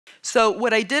So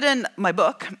what I did in my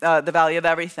book, The Value of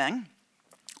Everything,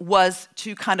 was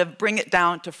to kind of bring it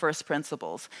down to first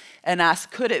principles and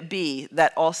ask, could it be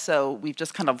that also we've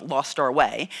just kind of lost our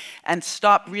way and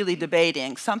stop really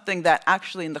debating something that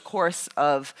actually in the course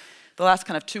of the last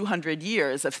kind of 200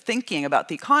 years of thinking about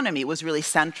the economy was really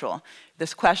central.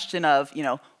 This question of,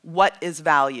 what is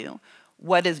value?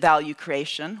 What is value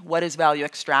creation? What is value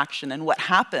extraction? And what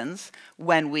happens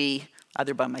when we,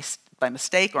 either by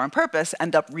mistake or on purpose,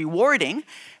 end up rewarding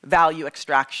value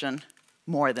extraction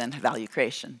more than value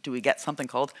creation? Do we get something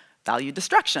called value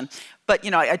destruction? But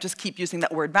I just keep using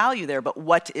that word value there, but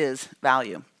what is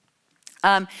value?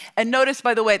 And notice,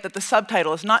 by the way, that the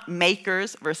subtitle is not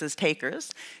makers versus takers,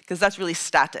 because that's really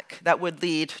static. That would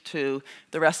lead to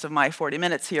the rest of my 40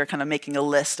 minutes here kind of making a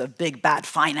list of big bad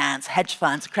finance, hedge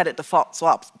funds, credit default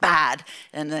swaps, bad,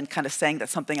 and then kind of saying that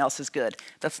something else is good.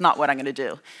 That's not what I'm going to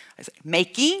do. I say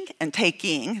making and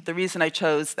taking, the reason I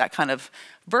chose that kind of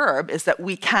verb is that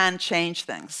we can change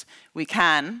things. We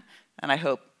can, and I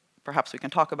hope perhaps we can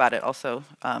talk about it also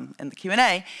in the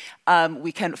Q&A,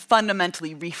 we can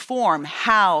fundamentally reform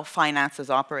how finance is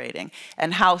operating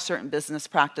and how certain business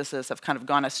practices have kind of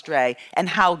gone astray and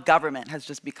how government has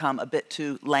just become a bit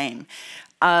too lame.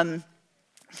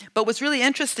 But what's really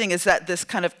interesting is that this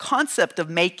kind of concept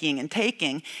of making and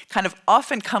taking kind of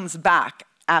often comes back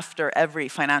after every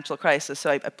financial crisis. So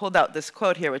I pulled out this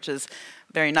quote here, which is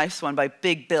a very nice one by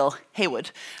Big Bill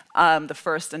Haywood, the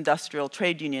first industrial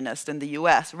trade unionist in the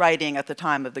US, writing at the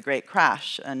time of the Great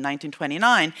Crash in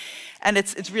 1929. And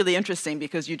it's really interesting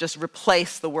because you just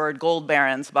replace the word gold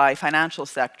barons by financial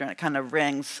sector, and it kind of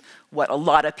rings what a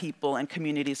lot of people and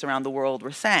communities around the world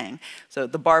were saying. So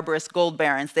the barbarous gold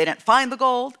barons, they didn't find the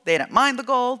gold, they didn't mine the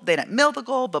gold, they didn't mill the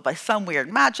gold, but by some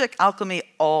weird magic, alchemy,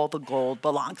 all the gold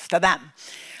belongs to them.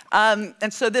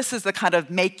 And so this is the kind of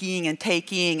making and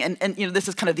taking, and this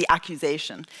is kind of the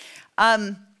accusation.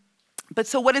 But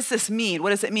so what does this mean? What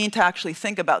does it mean to actually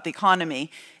think about the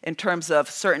economy in terms of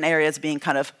certain areas being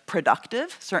kind of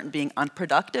productive, certain being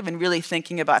unproductive, and really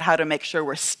thinking about how to make sure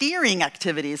we're steering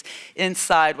activities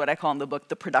inside what I call in the book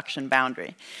the production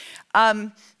boundary?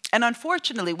 And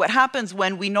unfortunately, what happens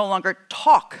when we no longer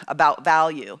talk about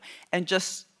value and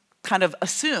just kind of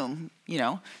assume,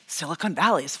 Silicon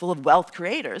Valley is full of wealth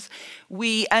creators,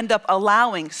 we end up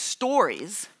allowing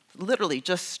stories, literally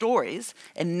just stories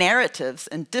and narratives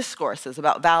and discourses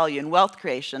about value and wealth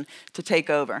creation to take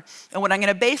over. And what I'm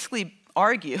going to basically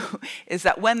argue is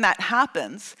that when that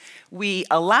happens, we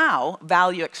allow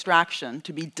value extraction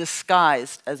to be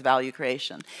disguised as value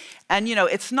creation. And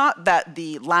it's not that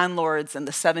the landlords in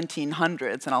the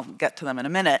 1700s, and I'll get to them in a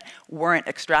minute, weren't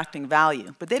extracting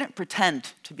value, but they didn't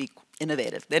pretend to be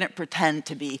innovative. They didn't pretend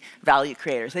to be value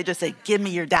creators. They just said, give me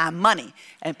your damn money.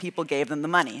 And people gave them the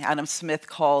money. Adam Smith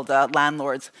called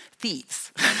landlords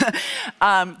thieves.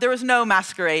 There was no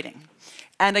masquerading.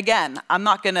 And again, I'm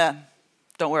not going to,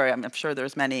 don't worry, I'm sure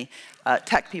there's many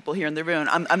tech people here in the room.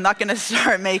 I'm not going to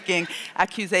start making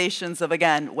accusations of,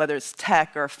 again, whether it's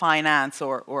tech or finance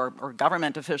or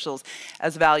government officials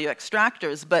as value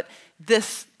extractors. But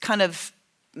this kind of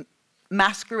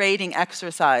masquerading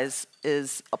exercise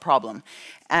is a problem.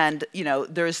 And,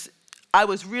 I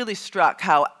was really struck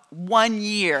how 1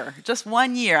 year, just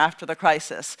 1 year after the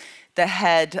crisis, the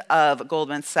head of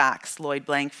Goldman Sachs, Lloyd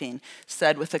Blankfein,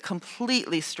 said with a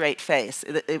completely straight face,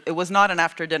 it was not an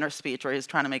after-dinner speech where he was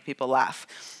trying to make people laugh,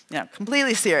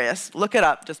 completely serious, look it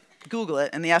up, just Google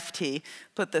it, in the FT,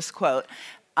 put this quote,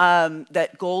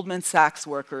 that Goldman Sachs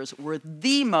workers were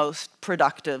the most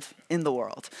productive in the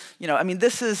world.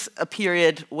 This is a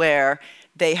period where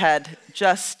they had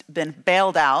just been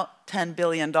bailed out $10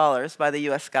 billion by the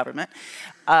US government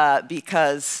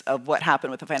because of what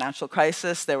happened with the financial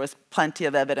crisis. There was plenty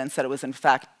of evidence that it was, in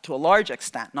fact, to a large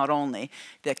extent, not only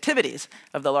the activities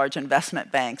of the large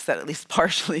investment banks that at least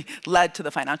partially led to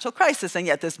the financial crisis, and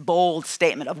yet this bold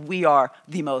statement of we are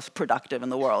the most productive in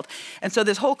the world. And so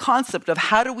this whole concept of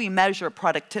how do we measure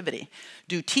productivity?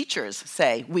 Do teachers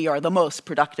say we are the most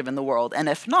productive in the world? And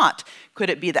if not, could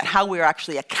it be that how we are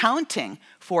actually accounting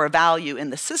for value in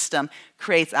the system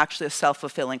creates actually a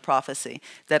self-fulfilling prophecy,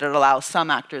 that it allows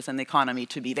some actors in the economy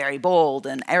to be very bold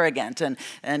and arrogant and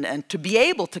to be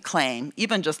able to claim,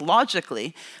 even just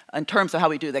logically, in terms of how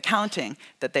we do the counting,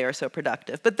 that they are so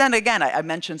productive. But then again, I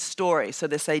mentioned story, so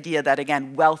this idea that,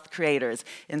 again, wealth creators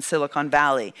in Silicon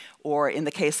Valley, or in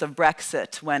the case of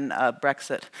Brexit, when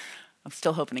I'm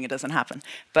still hoping it doesn't happen,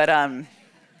 but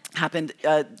happened,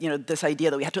 this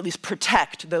idea that we had to at least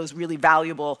protect those really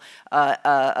valuable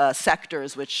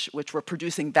sectors which were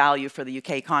producing value for the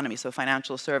UK economy, so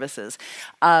financial services.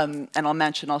 And I'll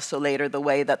mention also later the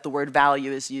way that the word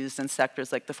value is used in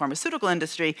sectors like the pharmaceutical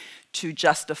industry to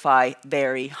justify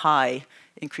very high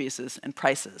increases in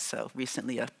prices. So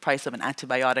recently a price of an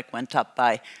antibiotic went up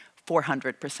by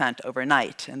 400%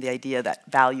 overnight, and the idea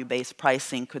that value-based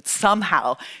pricing could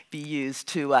somehow be used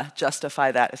to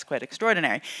justify that is quite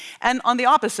extraordinary. And on the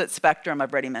opposite spectrum,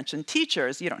 I've already mentioned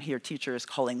teachers. You don't hear teachers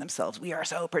calling themselves, "we are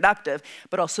so productive,"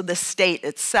 but also the state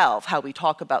itself, how we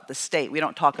talk about the state. We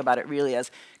don't talk about it really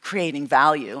as creating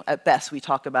value. At best, we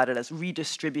talk about it as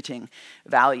redistributing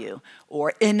value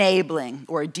or enabling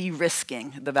or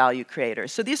de-risking the value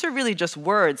creators. So these are really just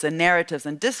words and narratives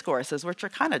and discourses which are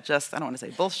kind of just, I don't want to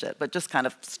say bullshit, but just kind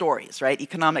of stories, right?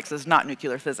 Economics is not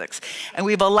nuclear physics. And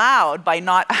we've allowed, by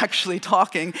not actually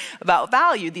talking about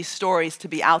value, these stories to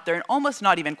be out there and almost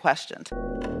not even questioned.